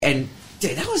and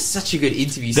dude, that was such a good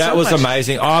interview. That was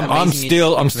amazing. I'm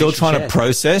still trying to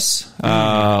process,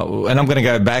 and I'm going to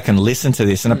go back and listen to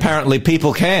this. And apparently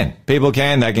people can. They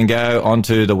can go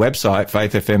onto the website,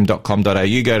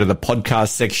 faithfm.com.au, go to the podcast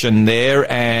section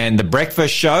there and the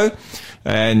breakfast show,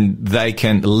 and they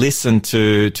can listen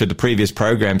to the previous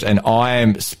programs. And I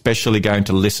am especially going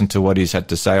to listen to what he's had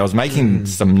to say. I was making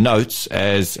some notes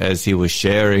as he was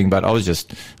sharing, but I was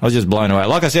just blown away.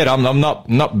 Like I said, I'm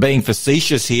not being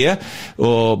facetious here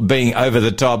or being over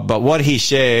the top, but what he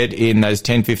shared in those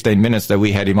 10, 15 minutes that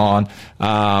we had him on,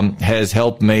 has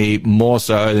helped me more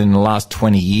so in the last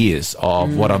 20 years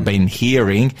of what I've been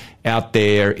hearing out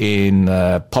there in,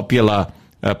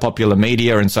 popular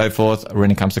media and so forth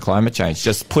when it comes to climate change.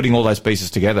 Just putting all those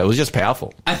pieces together, it was just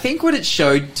powerful. I think what it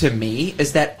showed to me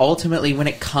is that ultimately when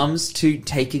it comes to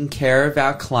taking care of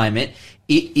our climate,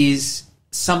 it is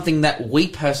something that we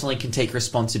personally can take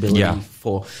responsibility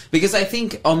for. Because I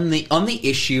think on the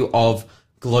issue of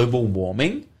global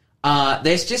warming,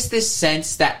 there's just this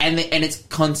sense that, and it's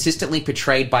consistently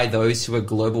portrayed by those who are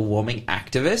global warming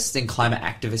activists and climate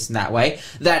activists in that way,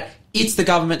 that it's the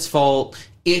government's fault,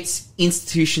 it's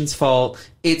institutions' fault,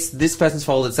 it's this person's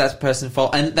fault, it's that person's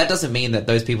fault. And that doesn't mean that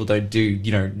those people don't do,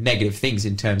 negative things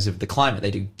in terms of the climate.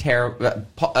 They do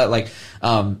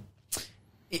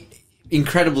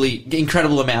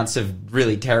incredible amounts of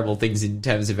really terrible things in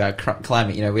terms of our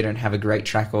climate. We don't have a great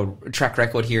track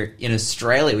record here in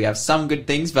Australia. We have some good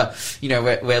things, but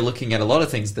we're looking at a lot of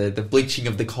things, the bleaching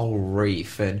of the coral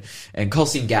reef and coal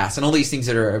seam gas and all these things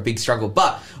that are a big struggle.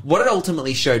 But what it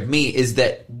ultimately showed me is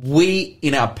that we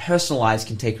in our personal lives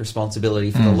can take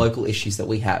responsibility for the local issues that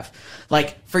we have.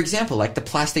 Like, for example, like the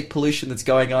plastic pollution that's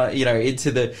going on,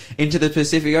 into the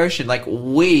Pacific Ocean. Like,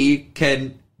 we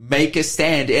can make a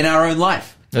stand in our own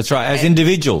life. That's right. As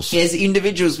individuals,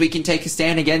 we can take a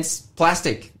stand against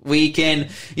plastic. We can,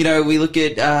 we look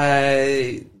at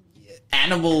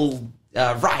animal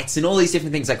rights and all these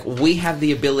different things. Like, we have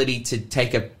the ability to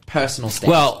take a personal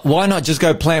stand. Well, why not just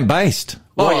go plant-based?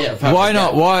 Perfect, why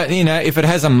not? Why, if it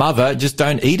has a mother, just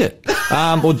don't eat it,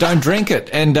 or don't drink it.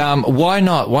 And, why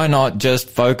not just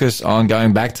focus on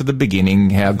going back to the beginning,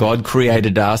 how God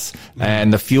created us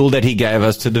and the fuel that he gave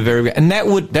us to the very, and that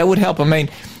would help. I mean,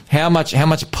 how much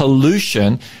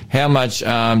pollution, how much,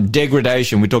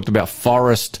 degradation. We talked about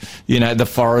forest, the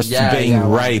forests being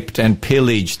raped and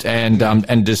pillaged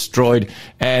and destroyed.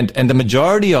 And the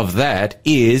majority of that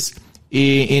is,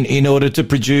 in order to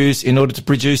produce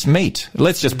meat.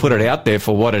 Let's just put it out there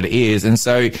for what it is. And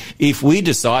so if we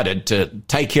decided to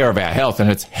take care of our health, and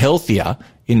it's healthier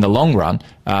in the long run,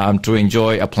 to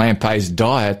enjoy a plant-based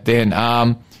diet, then,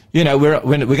 we're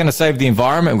going to save the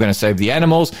environment. We're going to save the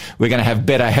animals. We're going to have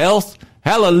better health.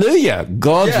 Hallelujah.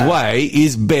 God's way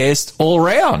is best all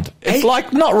round. It's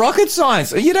like not rocket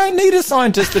science. You don't need a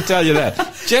scientist to tell you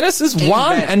that. Genesis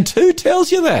 1 and 2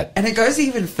 tells you that. And it goes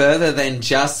even further than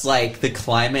just like the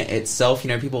climate itself.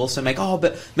 People also make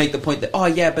the point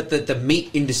that, but the meat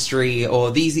industry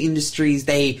or these industries,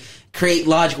 they create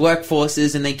large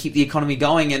workforces and they keep the economy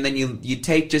going. And then you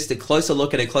take just a closer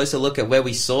look at where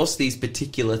we source these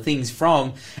particular things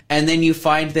from. And then you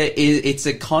find that it's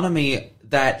economy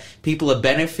that people are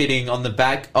benefiting on the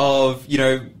back of,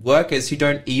 workers who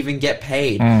don't even get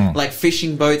paid. Like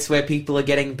fishing boats where people are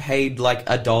getting paid like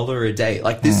 $1 a day.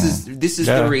 Like this is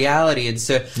the reality. And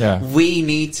so we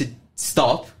need to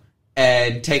stop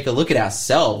and take a look at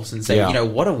ourselves and say,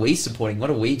 what are we supporting? What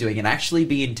are we doing? And actually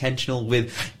be intentional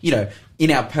with,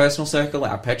 in our personal circle,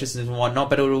 our purchases and whatnot,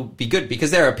 but it'll be good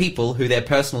because there are people who their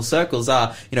personal circles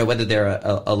are, whether they're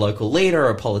a local leader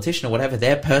or a politician or whatever,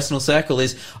 their personal circle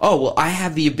is, I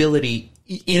have the ability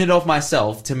in and of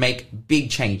myself to make big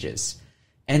changes.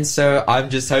 And so I'm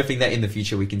just hoping that in the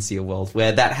future we can see a world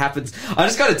where that happens. I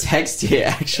just got a text here,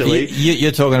 actually.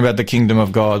 You're talking about the kingdom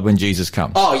of God when Jesus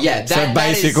comes. Oh, yeah. That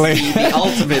is the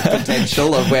ultimate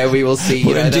potential of where we will see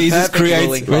when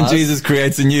Jesus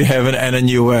creates a new heaven and a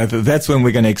new earth. That's when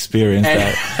we're going to experience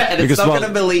that. And it's not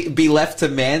going to be left to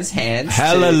man's hands.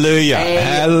 Hallelujah.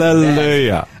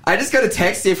 Hallelujah. I just got a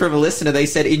text here from a listener. They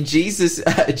said, Jesus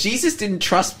didn't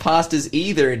trust pastors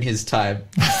either in his time.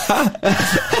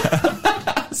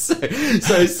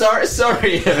 So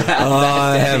sorry about that.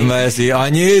 Oh, have mercy. I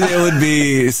knew there would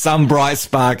be some bright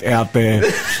spark out there.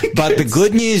 But the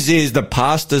good news is the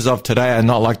pastors of today are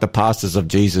not like the pastors of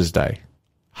Jesus' day.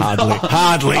 Hardly.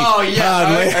 Oh, yeah.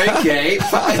 Hardly. Okay.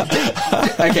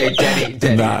 Okay,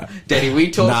 Danny, we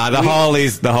talked. The hole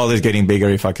is getting bigger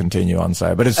if I continue on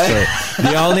so. But it's true.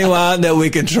 The only one that we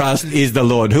can trust is the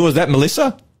Lord. Who was that,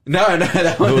 Melissa? No,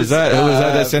 that was... Who was that? Who was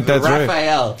that sent that through?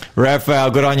 Raphael. Raphael,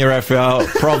 good on you, Raphael.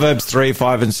 Proverbs 3,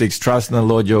 5, and 6. Trust in the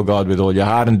Lord your God with all your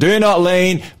heart, and do not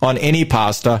lean on any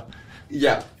pastor.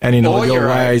 Yeah. And in all your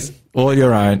own. ways, all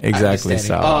your own. Exactly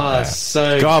so. Oh,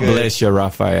 so God good. bless you,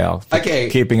 Raphael, for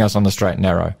keeping us on the straight and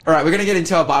narrow. All right, we're going to get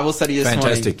into our Bible study this morning.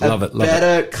 Fantastic. Love it.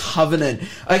 Better covenant.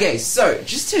 Okay, so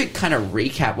just to kind of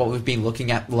recap what we've been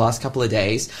looking at the last couple of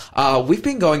days, we've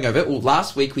been going over,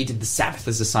 last week we did the Sabbath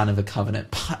as a sign of a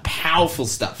covenant. Powerful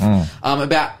stuff.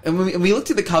 And we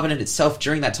looked at the covenant itself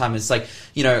during that time. It's like,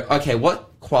 okay, what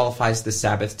qualifies the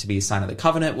Sabbath to be a sign of the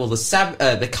covenant? Well,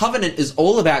 the covenant is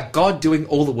all about God doing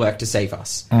all the work to save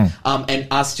us, and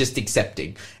us just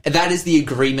accepting. And that is the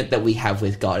agreement that we have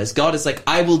with God. As God is like,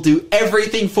 I will do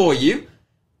everything for you.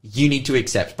 You need to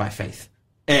accept by faith.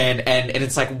 And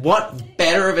it's like, what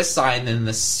better of a sign than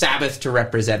the Sabbath to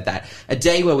represent that? A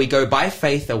day where we go by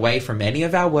faith away from any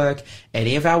of our work,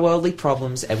 any of our worldly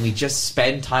problems, and we just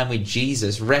spend time with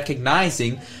Jesus,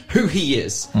 recognizing who he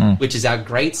is, which is our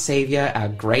great Savior, our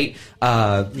great,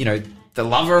 the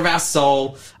lover of our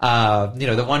soul,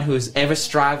 the one who is ever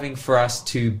striving for us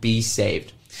to be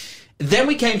saved. Then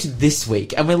we came to this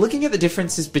week, and we're looking at the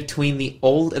differences between the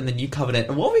Old and the New Covenant.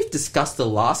 And what we've discussed the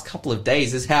last couple of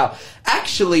days is how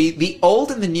actually the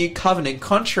Old and the New Covenant,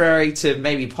 contrary to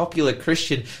maybe popular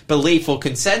Christian belief or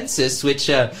consensus, which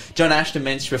John Ashton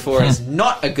mentioned before, is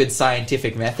not a good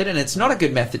scientific method, and it's not a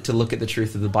good method to look at the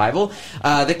truth of the Bible.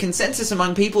 The consensus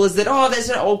among people is that, there's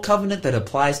an Old Covenant that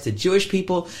applies to Jewish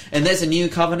people, and there's a New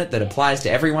Covenant that applies to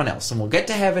everyone else. And we'll get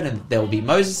to heaven, and there will be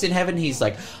Moses in heaven. He's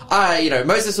like,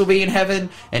 Moses will be in heaven,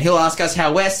 and he'll ask us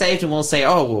how we're saved, and we'll say,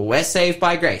 we're saved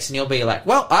by grace. And he'll be like,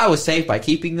 I was saved by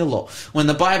keeping the law. When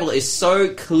the Bible is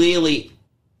so clearly,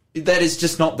 that is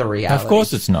just not the reality. Of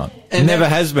course it's not. It never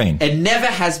has been. It never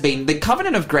has been. The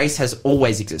covenant of grace has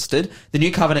always existed. The new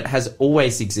covenant has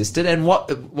always existed. And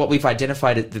what we've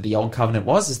identified that the old covenant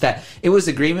is that it was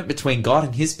agreement between God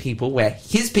and his people, where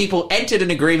his people entered an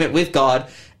agreement with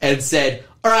God and said,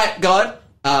 all right, God,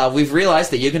 we've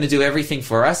realized that you're going to do everything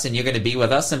for us, and you're going to be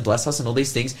with us and bless us and all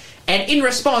these things. And in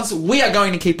response, we are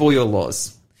going to keep all your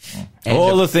laws.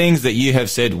 All the things that you have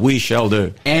said we shall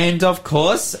do. And of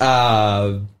course,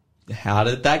 how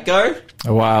did that go?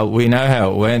 Well, we know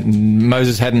how it went.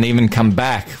 Moses hadn't even come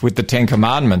back with the 10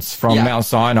 Commandments from Mount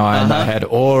Sinai, and they had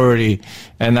already,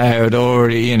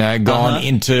 gone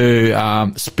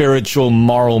into spiritual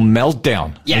moral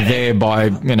meltdown there by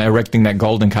erecting that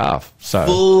golden calf. So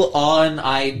full on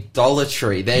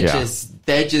idolatry. They're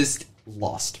just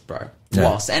lost, bro.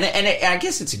 Lost. And I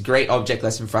guess it's a great object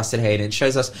lesson for us today, and it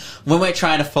shows us when we're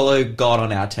trying to follow God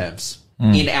on our terms.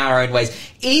 In our own ways,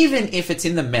 even if it's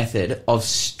in the method of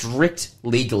strict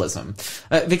legalism,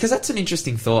 because that's an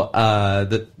interesting thought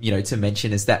to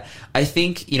mention, is that I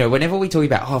think whenever we talk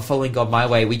about following God my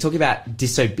way, we talk about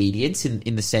disobedience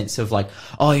in the sense of like,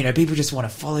 people just want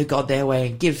to follow God their way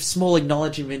and give small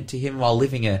acknowledgement to him while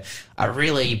living a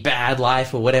really bad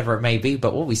life or whatever it may be.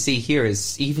 But what we see here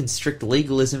is even strict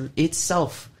legalism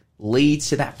itself leads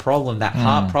to that problem, that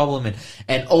heart problem,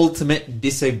 and ultimate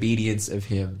disobedience of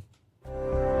him.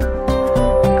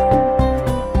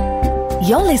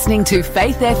 You're listening to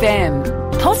Faith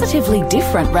FM, positively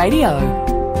different radio.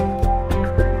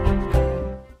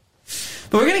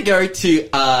 But we're going to go to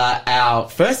our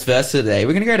first verse of the day.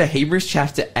 We're going to go to Hebrews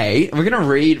chapter 8, and we're going to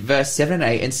read verse 7 and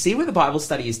 8 and see where the Bible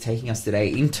study is taking us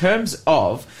today in terms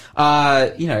of,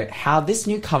 how this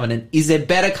new covenant is a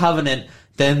better covenant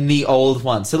than the old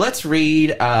one. So let's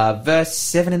read verse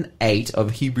 7 and 8 of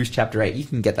Hebrews chapter 8. You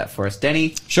can get that for us,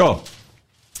 Denny. Sure.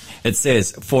 It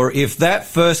says, "For if that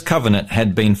first covenant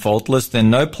had been faultless,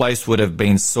 then no place would have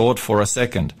been sought for a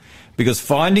second. Because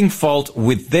finding fault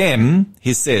with them,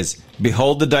 he says,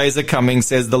 Behold, the days are coming,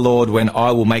 says the Lord, when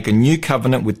I will make a new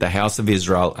covenant with the house of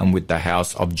Israel and with the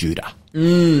house of Judah."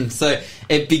 So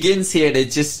it begins here to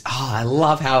just, I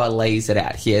love how it lays it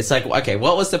out here. It's like, okay,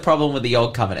 what was the problem with the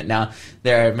old covenant? Now,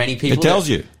 there are many people. It tells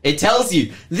you.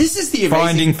 This is the amazing.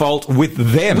 Finding fault with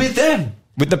them. With them.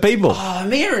 With the people.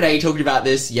 Me and Renee talked about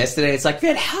this yesterday. It's like,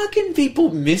 man, how can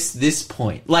people miss this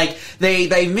point? Like,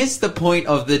 they miss the point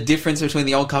of the difference between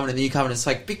the old covenant and the new covenant. It's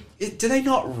like, do they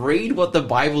not read what the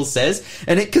Bible says?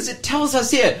 And because it tells us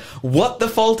here what the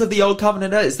fault of the old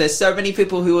covenant is. There's so many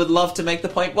people who would love to make the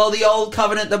point, well, the old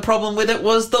covenant, the problem with it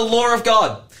was the law of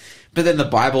God. But then the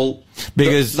Bible,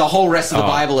 because the whole rest of the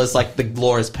Bible is like the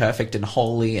law is perfect and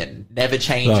holy and never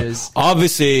changes.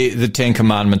 Obviously, the 10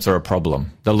 Commandments are a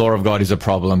problem. The law of God is a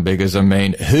problem because,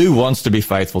 who wants to be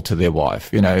faithful to their wife?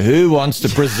 Who wants to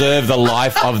preserve the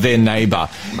life of their neighbor?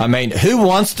 Who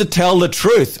wants to tell the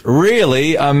truth?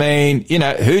 Really,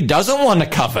 who doesn't want to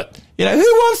covet? You know, who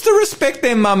wants to respect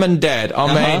their mum and dad?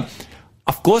 I mean,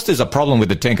 of course there's a problem with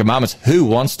the Ten Commandments. Who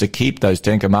wants to keep those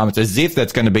Ten Commandments as if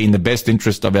that's going to be in the best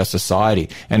interest of our society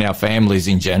and our families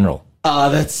in general? Oh,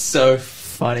 that's so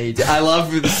funny. I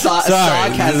love the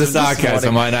sarcasm. The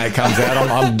sarcasm. I know it comes out.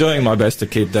 I'm doing my best to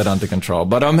keep that under control.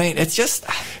 But I mean, it's just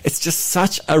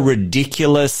such a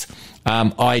ridiculous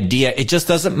idea. It just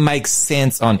doesn't make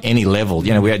sense on any level.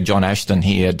 You know, we had John Ashton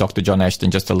here, Dr. John Ashton,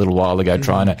 just a little while ago,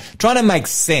 trying to make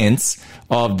sense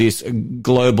of this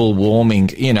global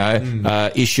warming,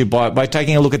 issue by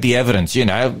taking a look at the evidence, in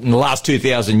the last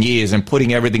 2,000 years and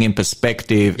putting everything in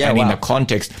perspective in a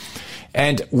context.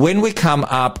 And when we come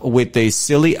up with these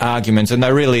silly arguments, and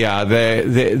they really are,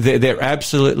 they're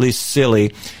absolutely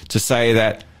silly to say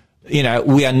that,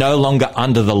 we are no longer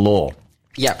under the law.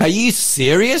 Yeah. Are you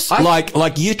serious?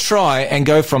 Like you try and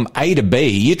go from A to B.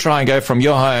 You try and go from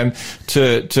your home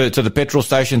to the petrol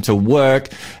station to work,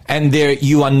 and there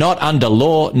you are not under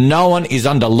law. No one is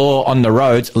under law on the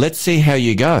roads. Let's see how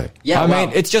you go. Yeah, I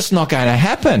mean, it's just not going to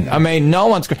happen. I mean, no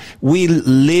one's. We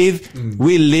live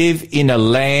in a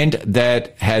land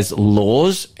that has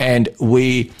laws, and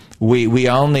we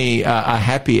only are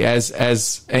happy as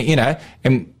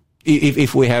and.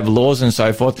 If we have laws and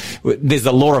so forth, there's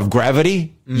the law of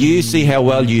gravity. You see how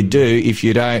well you do if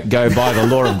you don't go by the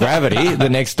law of gravity the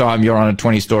next time you're on a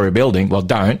 20-story building. Well,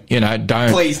 don't.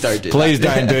 Please don't do that. Please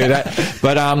don't do that.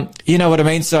 But, you know what I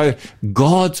mean? So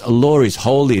God's law is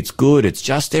holy. It's good. It's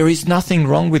just. There is nothing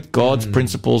wrong with God's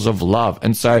principles of love.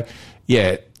 And so,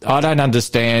 yeah, I don't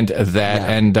understand that,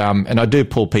 and I do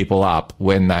pull people up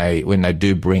when they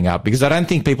do bring up, because I don't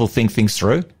think people think things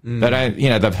through. They don't,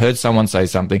 they've heard someone say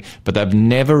something, but they've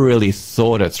never really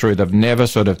thought it through. They've never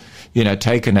sort of,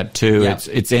 taken it to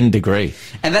its end degree.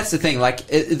 And that's the thing. Like,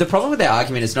 the problem with their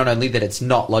argument is not only that it's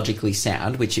not logically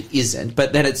sound, which it isn't,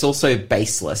 but that it's also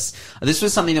baseless. This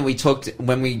was something that we talked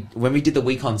when we did the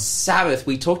week on Sabbath.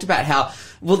 We talked about how,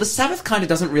 well, the Sabbath kind of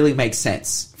doesn't really make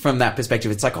sense from that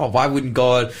perspective. It's like, oh, why wouldn't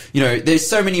God, there's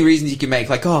so many reasons you can make,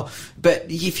 like, oh, but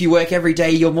if you work every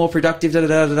day, you're more productive, da da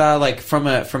da da da. Like, from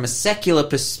a secular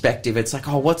perspective, it's like,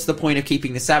 oh, what's the point of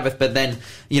keeping the Sabbath? But then,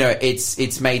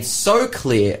 it's made so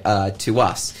clear to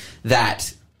us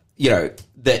that,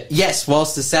 that yes,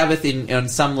 whilst the Sabbath on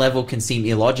some level can seem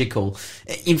illogical,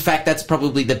 in fact, that's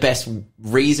probably the best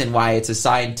reason why it's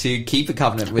assigned to keep a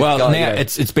covenant with God. Well, now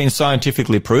it's been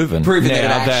scientifically proven. That it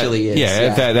actually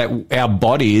is. That our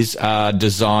bodies are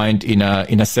designed in a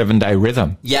 7-day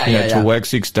rhythm. To work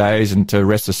 6 days and to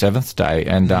rest the seventh day,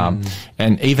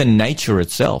 and even nature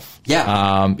itself,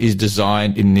 is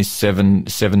designed in this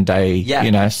seven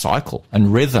day, cycle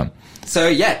and rhythm. So,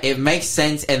 it makes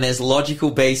sense, and there's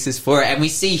logical basis for it. And we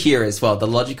see here as well the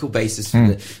logical basis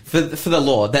for the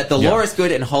law, that the law is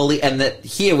good and holy, and that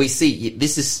here we see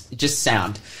this is just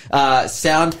sound.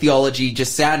 Sound theology,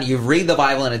 just sound. You read the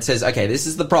Bible and it says, okay, this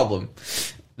is the problem.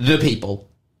 The people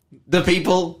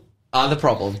are the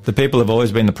problem. The people have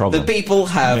always been the problem. The people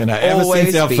have ever always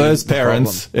since our been first the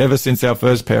parents, problem. ever since our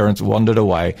first parents wandered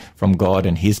away from God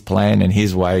and His plan and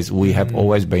His ways, we have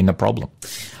always been the problem.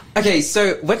 Okay,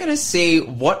 so we're going to see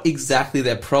what exactly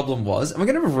their problem was, and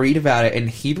we're going to read about it in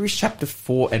Hebrews chapter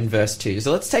 4 and verse 2.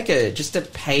 So let's take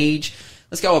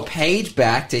let's go a page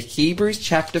back to Hebrews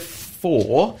chapter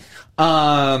 4,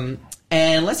 and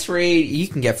let's read, you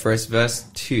can get first verse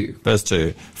 2. Verse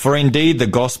 2. For indeed the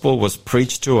gospel was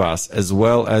preached to us as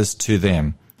well as to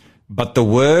them. But the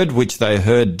word which they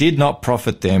heard did not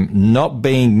profit them, not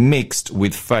being mixed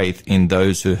with faith in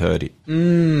those who heard it.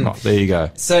 Oh, there you go.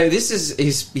 So this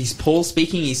is Paul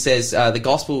speaking. He says the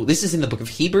gospel. This is in the book of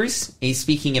Hebrews. He's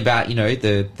speaking about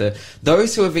the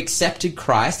those who have accepted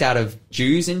Christ out of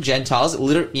Jews and Gentiles,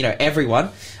 everyone,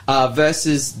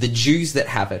 versus the Jews that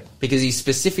haven't, because he's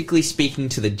specifically speaking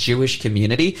to the Jewish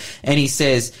community, and he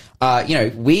says,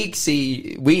 we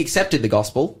accepted the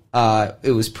gospel.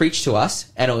 It was preached to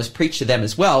us, and it was preached to them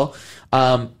as well.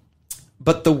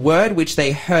 But the word which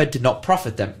they heard did not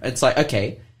profit them. It's like,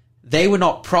 okay, they were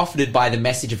not profited by the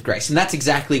message of grace. And that's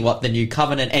exactly what the new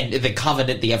covenant and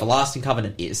the everlasting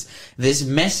covenant is. This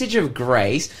message of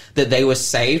grace, that they were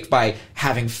saved by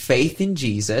having faith in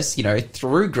Jesus,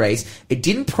 through grace. It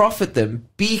didn't profit them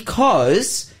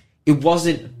because it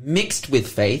wasn't mixed with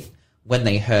faith when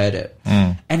they heard it.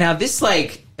 And now this,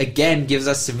 again, gives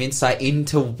us some insight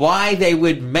into why they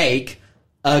would make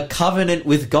a covenant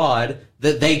with God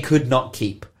that they could not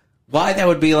keep. Why they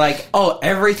would be like, oh,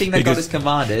 everything that God has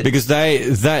commanded. Because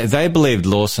they believed,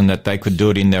 Lawson, that they could do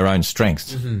it in their own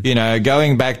strength.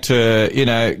 Going back to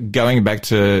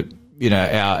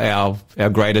our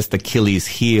greatest Achilles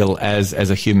heel as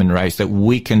a human race, that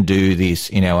we can do this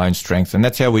in our own strength. And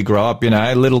that's how we grow up,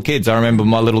 little kids. I remember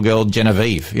my little girl,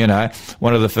 Genevieve,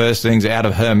 one of the first things out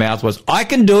of her mouth was, I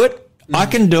can do it. I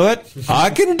can do it. I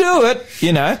can do it.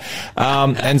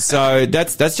 And so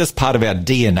that's just part of our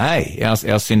DNA,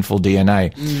 our sinful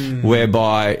DNA,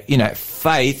 whereby,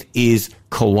 faith is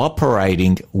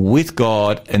cooperating with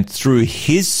God and through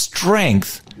his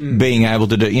strength being able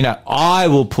to do, I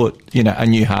will put, a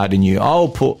new heart in you. I'll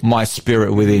put my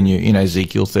spirit within you,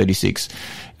 Ezekiel 36.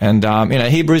 And,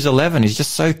 Hebrews 11 is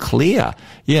just so clear,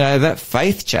 that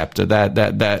faith chapter,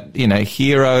 that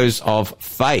heroes of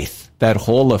faith. That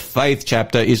hall of faith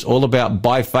chapter is all about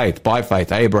by faith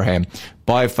Abraham,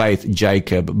 by faith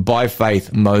Jacob, by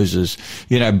faith Moses,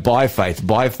 by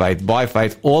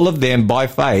faith, all of them by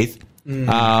faith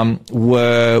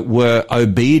were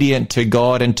obedient to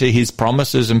God and to his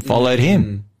promises and followed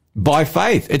him. By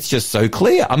faith. It's just so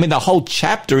clear. I mean, the whole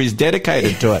chapter is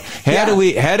dedicated to it.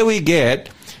 How do we get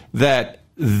that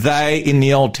they in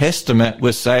the Old Testament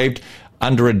were saved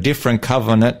under a different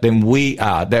covenant than we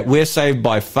are, that we're saved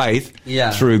by faith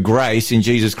through grace in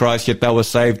Jesus Christ, yet they were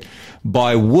saved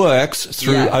by works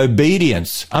through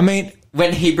obedience. I mean,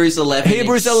 when Hebrews 11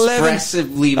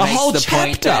 expressively makes the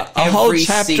point that a whole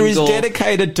chapter is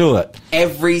dedicated to it.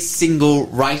 Every single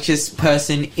righteous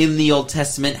person in the Old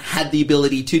Testament had the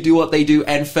ability to do what they do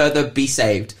and further be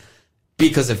saved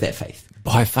because of their faith.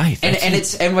 By faith.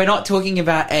 And we're not talking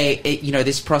about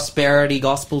this prosperity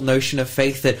gospel notion of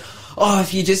faith that,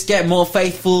 if you just get more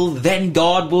faithful, then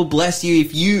God will bless you.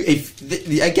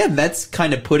 Again, that's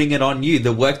kind of putting it on you,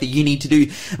 the work that you need to do,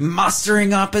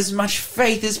 mustering up as much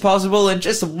faith as possible and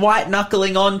just white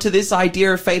knuckling on to this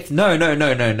idea of faith. No.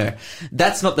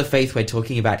 That's not the faith we're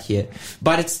talking about here.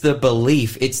 But it's the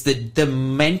belief. It's the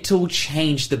mental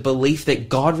change, the belief that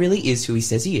God really is who he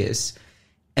says he is.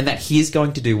 And that he is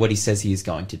going to do what he says he is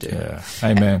going to do. Yeah.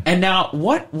 Amen. And now,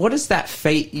 what is that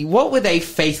faith? What were they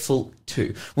faithful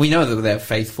to? We know that they're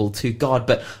faithful to God,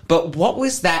 but what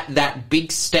was that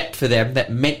big step for them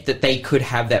that meant that they could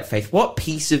have that faith? What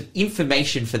piece of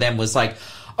information for them was like,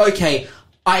 okay,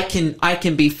 I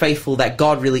can be faithful that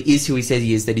God really is who he says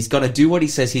he is, that he's going to do what he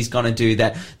says he's going to do,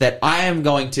 that I am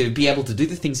going to be able to do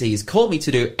the things that he's called me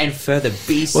to do and further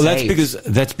be saved. Well,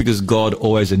 that's because God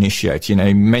always initiates. You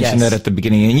mentioned that at the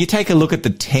beginning. And you take a look at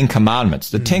the Ten Commandments.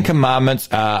 The Ten Commandments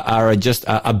are just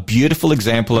a beautiful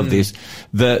example of this.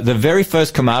 The very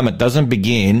first commandment doesn't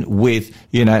begin with,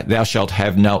 thou shalt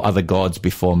have no other gods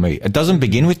before me. It doesn't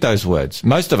begin with those words.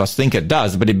 Most of us think it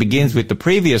does, but it begins with the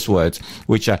previous words,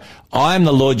 which are, I am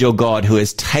the Lord your God who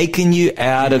has taken you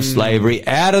out of slavery,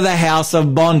 out of the house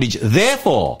of bondage.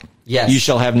 Therefore, you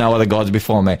shall have no other gods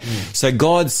before me. So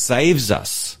God saves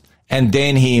us, and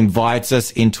then he invites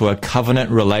us into a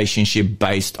covenant relationship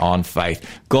based on faith.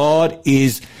 God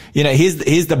is,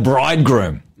 here's the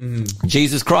bridegroom.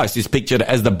 Jesus Christ is pictured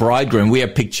as the bridegroom. We are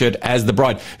pictured as the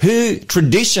bride. Who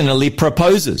traditionally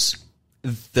proposes?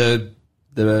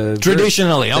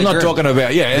 Traditionally, I'm not talking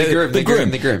about, the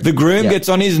groom. The groom gets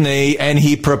on his knee and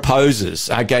he proposes.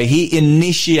 Okay. He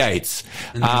initiates,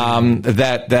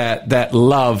 that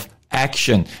love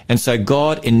action. And so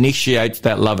God initiates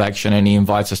that love action and he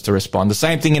invites us to respond. The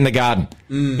same thing in the garden.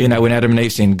 When Adam and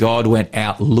Eve sinned, God went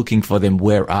out looking for them.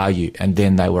 Where are you? And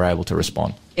then they were able to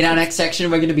respond. In our next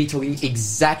section, we're going to be talking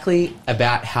exactly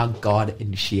about how God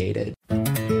initiated.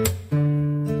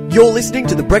 You're listening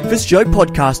to the Breakfast Show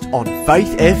podcast on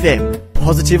Faith FM.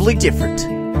 Positively different.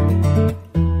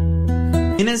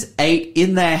 Sinners ate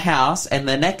in their house, and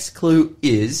the next clue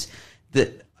is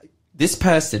that this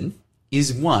person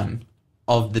is one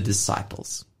of the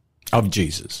disciples of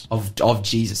Jesus. Of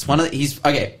Jesus. I'll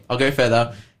go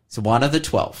further. It's one of the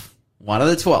 12. One of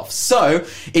the 12. So,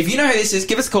 if you know who this is,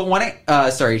 give us a call.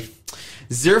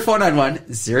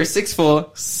 0491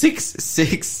 064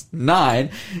 669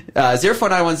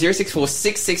 0491 064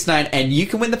 669, and you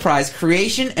can win the prize,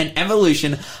 Creation and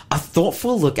Evolution, a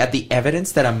thoughtful look at the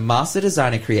evidence that a master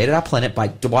designer created our planet, by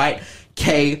Dwight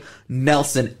K.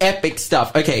 Nelson. Epic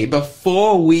stuff. Okay,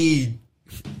 before we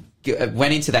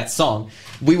went into that song,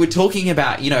 we were talking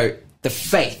about, the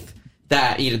faith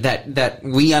that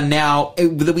we now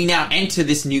enter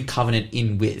this new covenant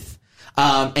in with.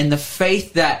 And the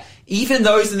faith that even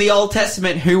those in the Old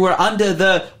Testament who were under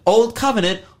the Old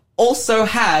Covenant also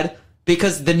had,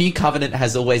 because the New Covenant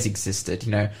has always existed,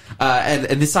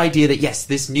 and this idea that, yes,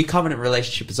 this New Covenant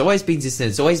relationship has always been existed.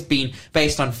 It's always been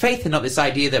based on faith and not this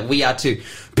idea that we are to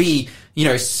be,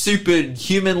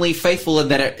 superhumanly faithful and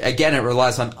that, it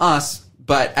relies on us.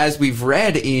 But as we've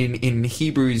read in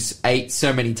Hebrews 8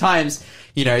 so many times,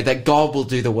 you know, that God will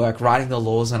do the work, writing the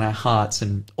laws on our hearts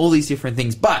and all these different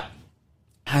things. But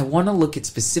I want to look at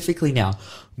specifically now,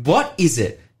 what is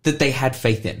it that they had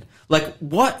faith in? Like,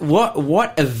 what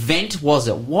event was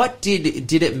it? What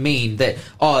did it mean that,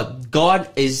 God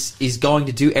is going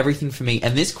to do everything for me?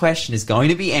 And this question is going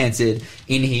to be answered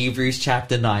in Hebrews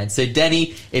chapter 9. So,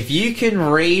 Danny, if you can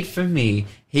read for me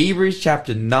Hebrews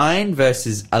chapter 9,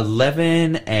 verses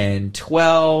 11 and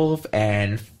 12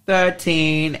 and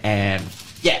 13 and,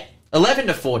 11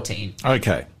 to 14.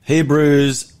 Okay.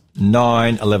 Hebrews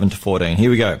 9, 11 to 14. Here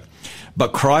we go.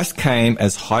 But Christ came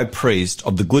as high priest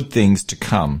of the good things to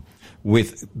come,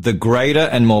 with the greater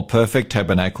and more perfect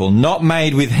tabernacle, not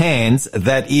made with hands,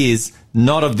 that is,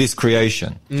 not of this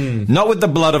creation. Not with the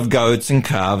blood of goats and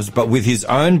calves, but with his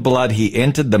own blood he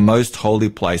entered the most holy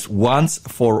place once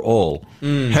for all,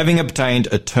 having obtained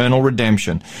eternal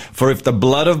redemption. For if the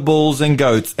blood of bulls and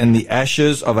goats and the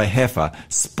ashes of a heifer,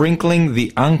 sprinkling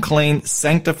the unclean,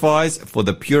 sanctifies for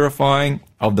the purifying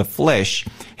of the flesh,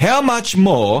 how much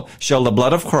more shall the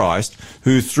blood of Christ,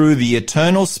 who through the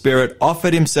eternal Spirit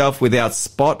offered himself without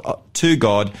spot to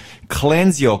God,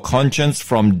 cleanse your conscience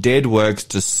from dead works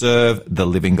to serve the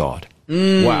living God?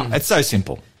 Wow, it's so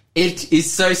simple. It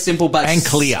is so simple, but and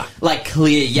clear. Like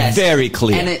clear, yes. Very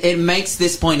clear. And it makes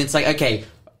this point. It's like, okay,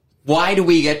 why do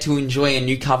we get to enjoy a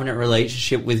new covenant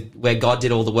relationship with where God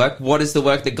did all the work? What is the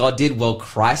work that God did? Well,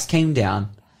 Christ came down.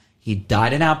 He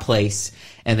died in our place,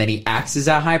 and then he acts as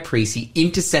our high priest. He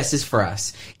intercesses for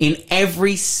us in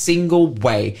every single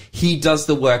way. He does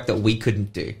the work that we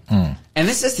couldn't do. And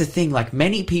this is the thing, like,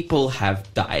 many people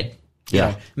have died. You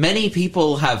know, many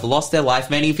people have lost their life.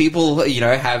 Many people, you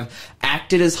know, have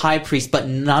acted as high priests, but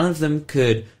none of them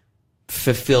could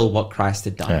fulfill what Christ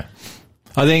had done. Yeah.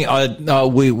 I think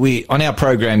we on our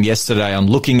program yesterday on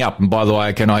Looking Up, and by the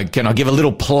way, can I give a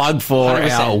little plug for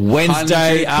 100%, our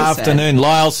Wednesday 100%. afternoon?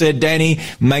 Lyle said, Danny,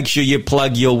 make sure you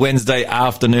plug your Wednesday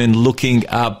afternoon Looking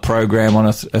Up program on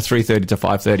a 3:30 to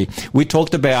 5:30. We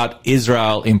talked about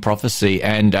Israel in prophecy,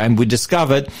 and we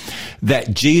discovered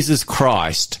that Jesus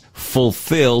Christ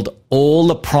fulfilled all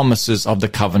the promises of the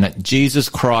covenant. Jesus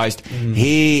Christ,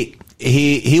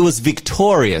 He was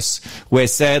victorious, where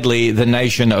sadly the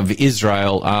nation of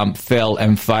Israel fell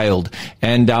and failed.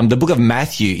 And the book of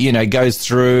Matthew, you know, goes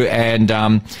through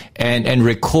and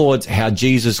records how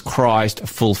Jesus Christ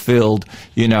fulfilled,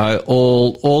 you know,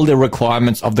 all the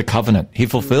requirements of the covenant. He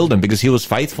fulfilled them because he was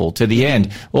faithful to the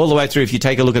end, all the way through. If you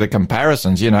take a look at the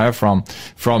comparisons, you know, from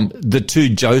the two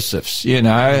Josephs, you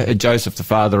know, Joseph, the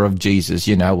father of Jesus,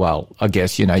 you know, well, I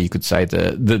guess, you know, you could say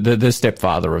the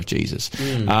stepfather of Jesus.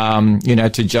 You know,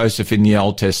 to Joseph in the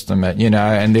Old Testament, you know,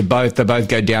 and they both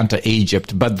go down to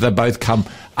Egypt, but they both come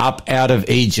up out of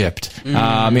Egypt. You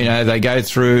know, they go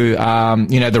through,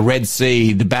 you know, the Red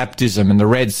Sea, the baptism and the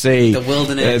Red Sea,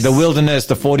 the wilderness,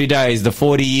 the 40 days, the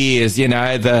 40 years, you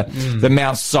know, the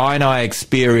Mount Sinai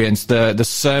experience, the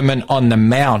Sermon on the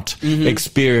Mount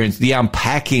experience, the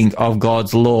unpacking of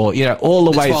God's law, you know, all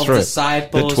the way through.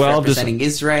 The 12 representing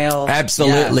Israel.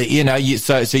 Absolutely. Yeah. You know,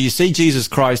 so you see Jesus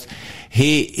Christ,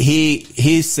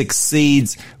 he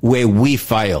succeeds where we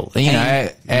fail, you know,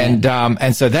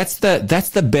 and so that's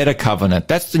the better covenant.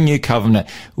 That's the new covenant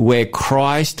where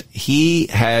Christ, he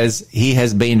has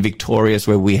been victorious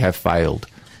where we have failed.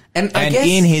 And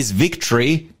in his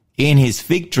victory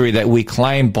that we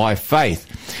claim by faith,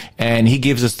 and he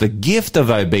gives us the gift of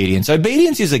obedience.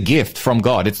 Obedience is a gift from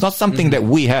God. It's not something that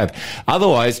we have.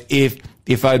 Otherwise,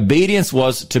 if obedience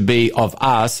was to be of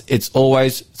us, it's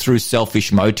always through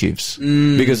selfish motives,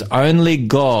 because only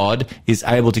God is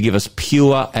able to give us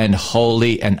pure and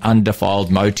holy and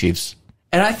undefiled motives.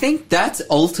 And I think that's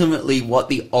ultimately what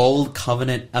the old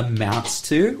covenant amounts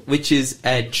to, which is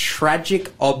a tragic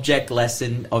object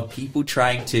lesson of people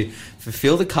trying to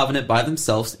fulfill the covenant by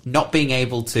themselves, not being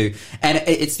able to. And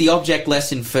it's the object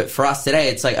lesson for us today.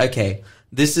 It's like, okay,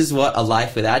 this is what a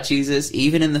life without Jesus,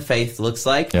 even in the faith, looks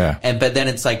like. Yeah. But then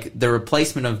it's like the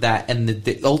replacement of that, and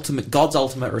God's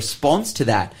ultimate response to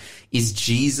that is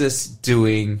Jesus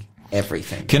doing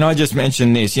everything. Can I just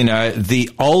mention this? You know, the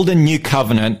old and new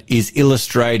covenant is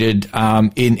illustrated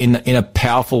in a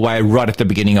powerful way right at the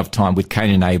beginning of time with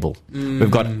Cain and Abel.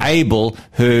 We've got Abel,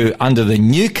 who under the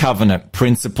new covenant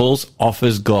principles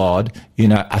offers God, you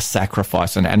know, a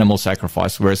sacrifice, an animal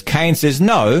sacrifice, whereas Cain says,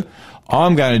 no,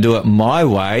 I'm going to do it my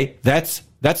way. That's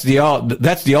the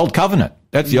old covenant.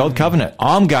 That's the old covenant.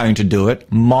 I'm going to do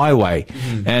it my way.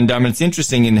 And it's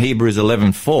interesting in Hebrews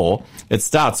 11:4, it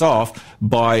starts off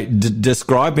by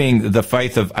describing the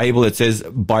faith of Abel. It says,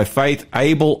 by faith,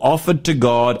 Abel offered to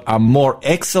God a more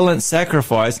excellent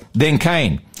sacrifice than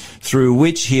Cain, through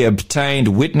which he obtained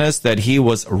witness that he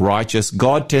was righteous,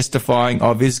 God testifying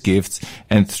of his gifts,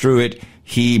 and through it,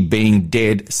 he being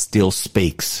dead still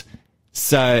speaks.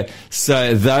 So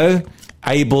though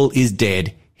Abel is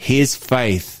dead, his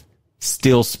faith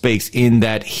still speaks in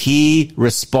that he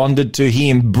responded to, he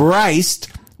embraced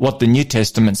what the New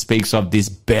Testament speaks of, this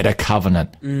better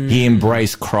covenant. He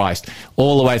embraced Christ.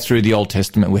 All the way through the Old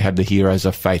Testament, we have the heroes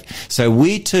of faith. So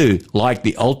we too, like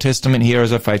the Old Testament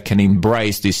heroes of faith, can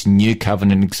embrace this new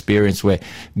covenant experience where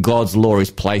God's law is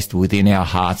placed within our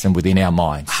hearts and within our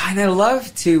minds. And I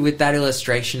love too, with that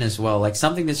illustration as well, like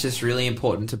something that's just really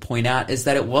important to point out is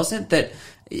that it wasn't that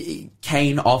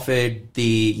Cain offered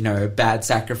the, bad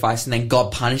sacrifice and then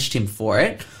God punished him for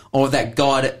it, or that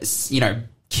God,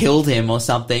 killed him or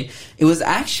something. It was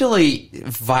actually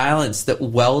violence that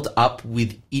welled up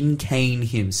within Cain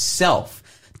himself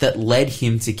that led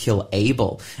him to kill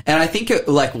Abel. And I think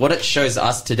what it shows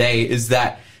us today is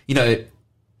that,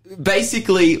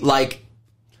 basically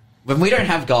when we don't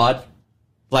have God,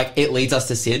 it leads us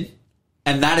to sin,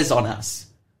 and that is on us.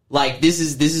 This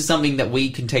is something that we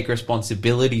can take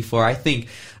responsibility for. I think,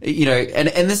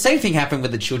 and the same thing happened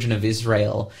with the children of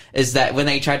Israel, is that when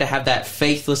they tried to have that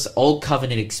faithless old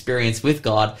covenant experience with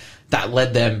God, that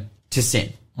led them to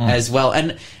sin as well.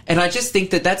 And I just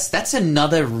think that that's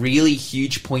another really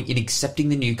huge point in accepting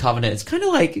the new covenant. It's kind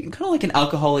of like an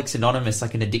Alcoholics Anonymous,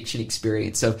 like an addiction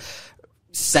experience of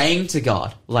saying to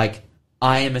God,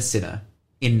 I am a sinner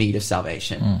in need of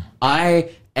salvation. I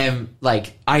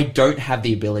don't have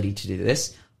the ability to do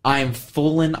this. I am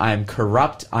fallen. I am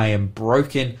corrupt. I am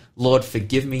broken. Lord,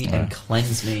 forgive me and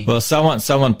cleanse me. Well,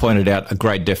 someone pointed out a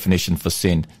great definition for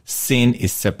sin. Sin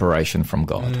is separation from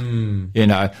God.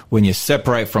 When you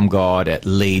separate from God, it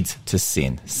leads to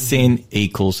sin. Sin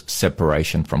equals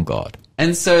separation from God.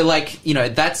 And so,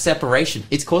 that separation,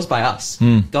 it's caused by us.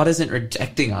 God isn't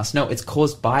rejecting us. No, it's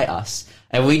caused by us.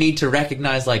 And we need to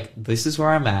recognize, this is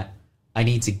where I'm at. I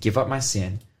need to give up my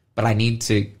sin, but I need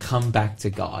to come back to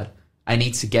God. I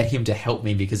need to get him to help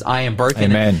me because I am broken.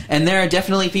 Amen. And there are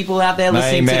definitely people out there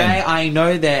listening today. I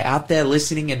know they're out there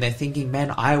listening and they're thinking,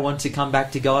 man, I want to come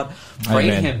back to God. Pray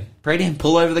to him. Pray to him.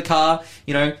 Pull over the car,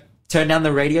 turn down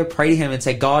the radio, pray to him and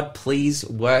say, God, please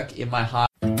work in my heart.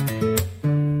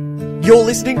 You're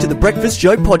listening to the Breakfast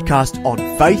Show podcast on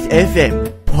Faith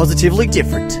FM. Positively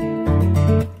different.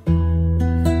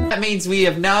 That means we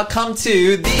have now come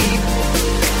to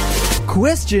the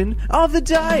question of the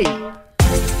day.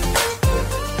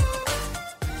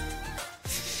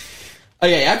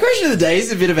 Okay, our question of the day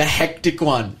is a bit of a hectic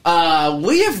one.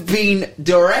 We have been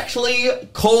directly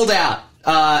called out.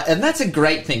 And that's a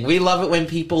great thing. We love it when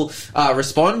people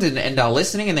respond and are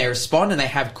listening and they respond and they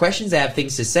have questions, they have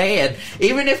things to say, and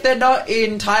even if they're not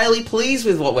entirely pleased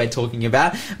with what we're talking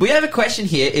about, we have a question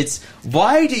here. It's,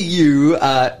 why do you,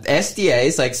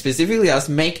 SDAs, specifically us,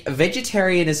 make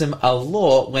vegetarianism a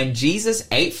law when Jesus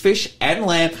ate fish and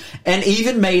lamb and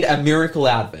even made a miracle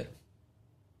out of it?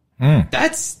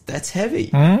 That's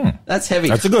heavy. That's heavy.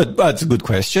 That's a good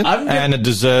question, and it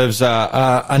deserves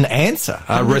an answer,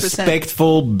 a 100%.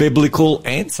 Respectful biblical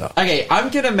answer. Okay,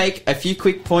 I'm gonna make a few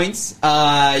quick points.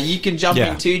 You can jump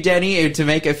in too, Danny, to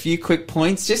make a few quick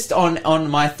points just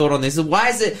on my thought on this. Why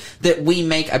is it that we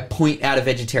make a point out of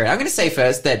vegetarian? I'm gonna say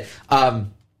first that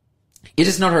it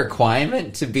is not a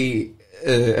requirement to be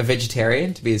a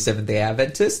vegetarian to be a Seventh-day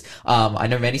Adventist. I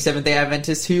know many Seventh-day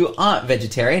Adventists who aren't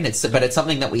vegetarian, but it's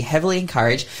something that we heavily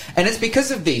encourage, and it's because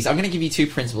of these. I'm going to give you two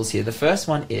principles here. The first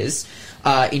one is,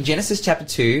 in Genesis chapter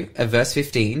 2, verse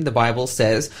 15, the Bible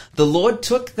says, the Lord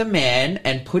took the man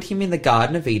and put him in the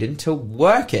Garden of Eden to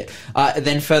work it.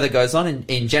 Then further goes on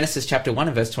in Genesis chapter 1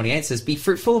 and verse 28, it says, be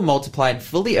fruitful and multiply and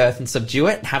fill the earth and subdue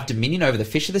it and have dominion over the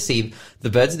fish of the sea, the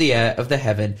birds of the air, of the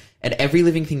heaven, and every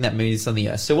living thing that moves on the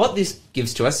earth. So what this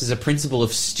gives to us is a principle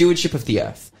of stewardship of the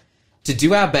earth. To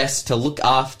do our best to look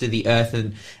after the earth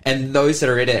and those that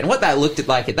are in it. And what that looked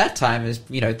like at that time is,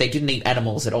 they didn't eat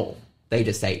animals at all. They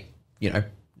just ate,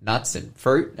 nuts and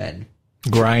fruit and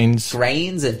grains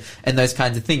and those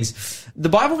kinds of things. The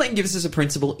Bible then gives us a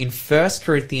principle in 1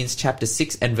 Corinthians chapter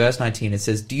 6 and verse 19. It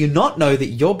says, do you not know that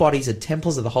your bodies are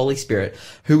temples of the Holy Spirit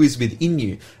who is within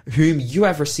you, whom you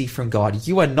have received from God?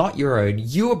 You are not your own.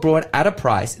 You were bought at a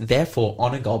price. Therefore,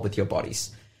 honor God with your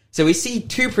bodies. So we see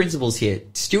two principles here,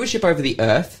 stewardship over the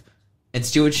earth and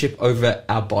stewardship over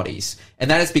our bodies.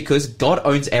 And that is because God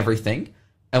owns everything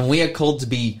and we are called to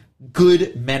be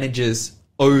good managers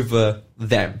over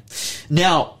them.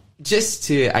 Now, just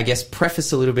to, I guess,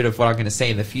 preface a little bit of what I'm going to say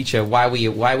in the future, why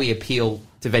we appeal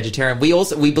to vegetarian,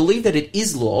 we believe that it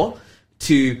is law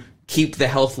to keep the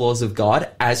health laws of God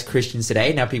as Christians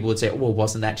today. Now, people would say, well,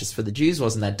 wasn't that just for the Jews?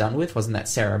 Wasn't that done with? Wasn't that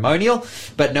ceremonial?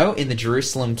 But no, in the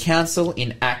Jerusalem Council,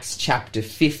 in Acts chapter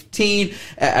 15,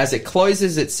 as it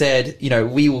closes, it said,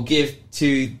 we will give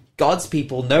to God's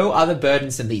people no other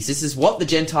burdens than these. This is what the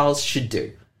Gentiles should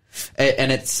do.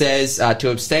 And it says to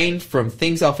abstain from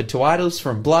things offered to idols,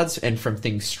 from bloods, and from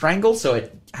things strangled. So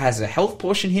it has a health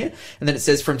portion here. And then it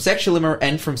says from sexual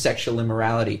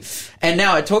immorality. And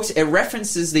now it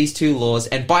references these two laws.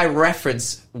 And by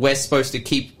reference, we're supposed to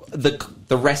keep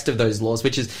the rest of those laws,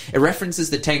 which is, it references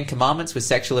the 10 Commandments with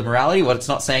sexual immorality. What it's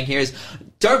not saying here is,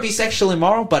 don't be sexually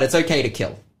immoral, but it's okay to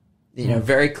kill.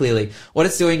 Very clearly. What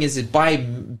it's doing is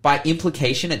by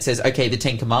implication, it says, okay, the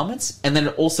 10 Commandments, and then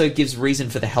it also gives reason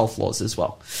for the health laws as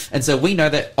well. And so we know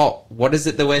that, what is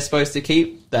it that we're supposed to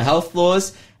keep? The health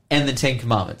laws and the 10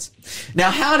 Commandments.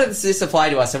 Now, how does this apply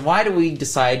to us, and why do we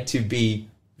decide to be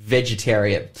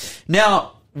vegetarian?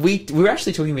 Now, we were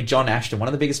actually talking with John Ashton. One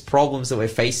of the biggest problems that we're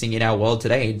facing in our world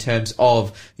today in terms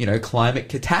of, climate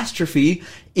catastrophe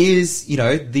is,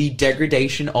 the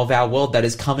degradation of our world that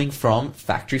is coming from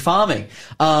factory farming.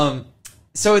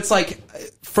 So it's like,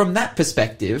 from that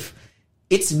perspective,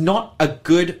 it's not a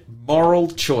good moral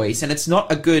choice, and it's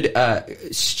not a good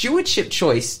stewardship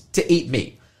choice to eat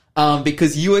meat.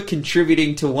 Because you are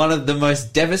contributing to one of the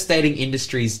most devastating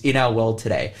industries in our world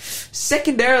today.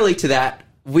 Secondarily to that,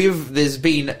 there's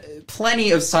been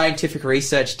plenty of scientific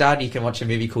research done. You can watch a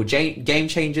movie called Game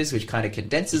Changers, which kind of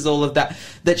condenses all of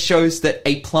that shows that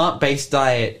a plant-based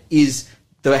diet is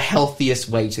the healthiest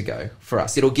way to go for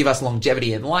us. It'll give us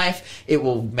longevity in life. It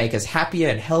will make us happier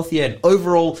and healthier, and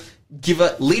overall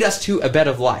lead us to a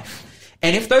better life.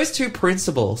 And if those two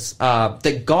principles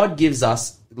that God gives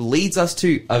us leads us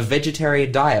to a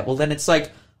vegetarian diet, well, then it's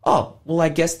like, I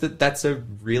guess that's a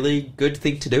really good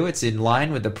thing to do. It's in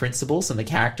line with the principles and the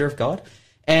character of God,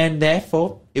 and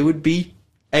therefore it would be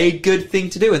a good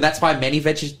thing to do. And that's why many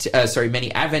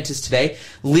Adventists today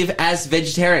live as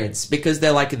vegetarians, because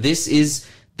they're like, this is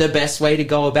the best way to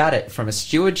go about it from a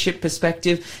stewardship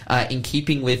perspective, in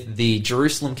keeping with the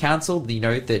Jerusalem Council.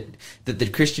 That the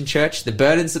Christian church, the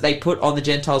burdens that they put on the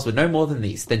Gentiles were no more than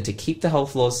these, than to keep the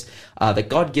health laws that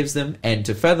God gives them, and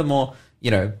to furthermore,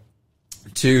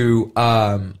 to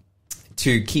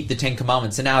keep the 10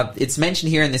 Commandments. And now it's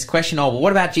mentioned here in this question,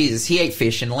 what about Jesus? He ate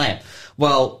fish and lamb.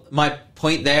 Well, my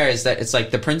point there is that it's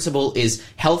like the principle is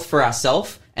health for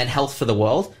ourselves and health for the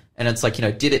world. And it's like,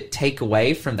 did it take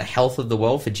away from the health of the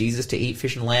world for Jesus to eat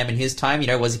fish and lamb in his time?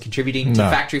 Was it contributing to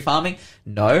factory farming?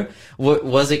 No.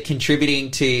 Was it contributing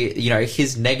to,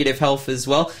 his negative health as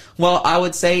well? Well, I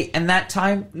would say in that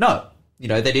time, no.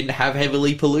 They didn't have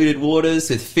heavily polluted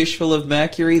waters with fish full of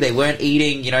mercury. They weren't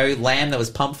eating, lamb that was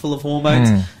pumped full of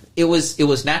hormones. It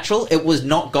was natural. It was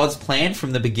not God's plan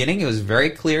from the beginning. It was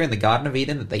very clear in the Garden of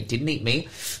Eden that they didn't eat meat.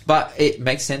 But it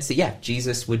makes sense that,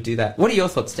 Jesus would do that. What are your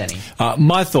thoughts, Danny?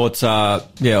 My thoughts are,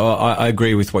 I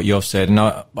agree with what you've said. And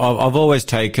I've always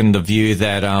taken the view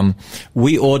that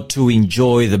we ought to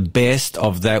enjoy the best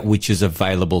of that which is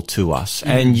available to us. Mm-hmm.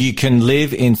 And you can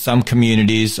live in some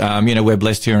communities. We're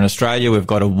blessed here in Australia. We've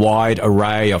got a wide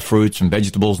array of fruits and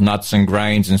vegetables, nuts and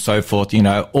grains and so forth,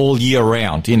 all year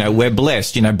round. We're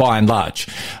blessed, by and large.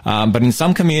 But in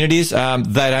some communities, they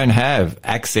don't have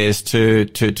access to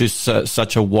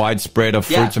such a widespread of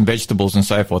fruits and vegetables and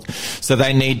so forth. So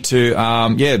they need to,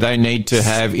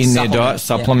 have in their diet,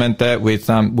 supplement that with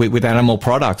animal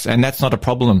products. And that's not a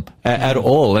problem at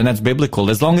all. And that's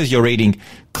biblical. As long as you're eating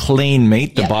clean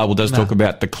meat, the Bible does talk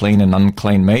about the clean and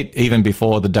unclean meat, even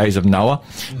before the days of Noah.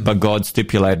 But God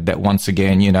stipulated that once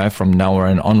again, from Noah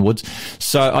and onwards.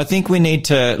 So I think we need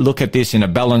to look at this in a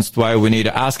balanced way. We need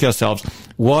to ask ourselves,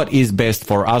 what is best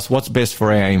for us? What's best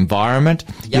for our environment?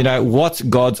 What's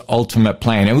God's ultimate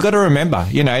plan? And we've got to remember,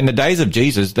 in the days of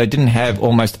Jesus, they didn't have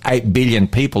almost 8 billion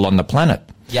people on the planet.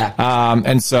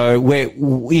 And so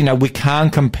we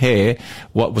can't compare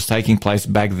what was taking place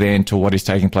back then to what is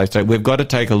taking place today. We've got to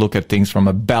take a look at things from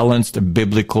a balanced,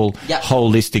 biblical,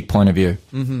 holistic point of view.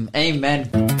 Mm-hmm. Amen.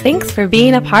 Thanks for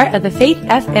being a part of the Faith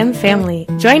FM family.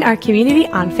 Join our community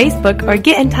on Facebook or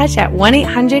get in touch at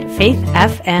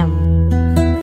 1-800-FAITH-FM.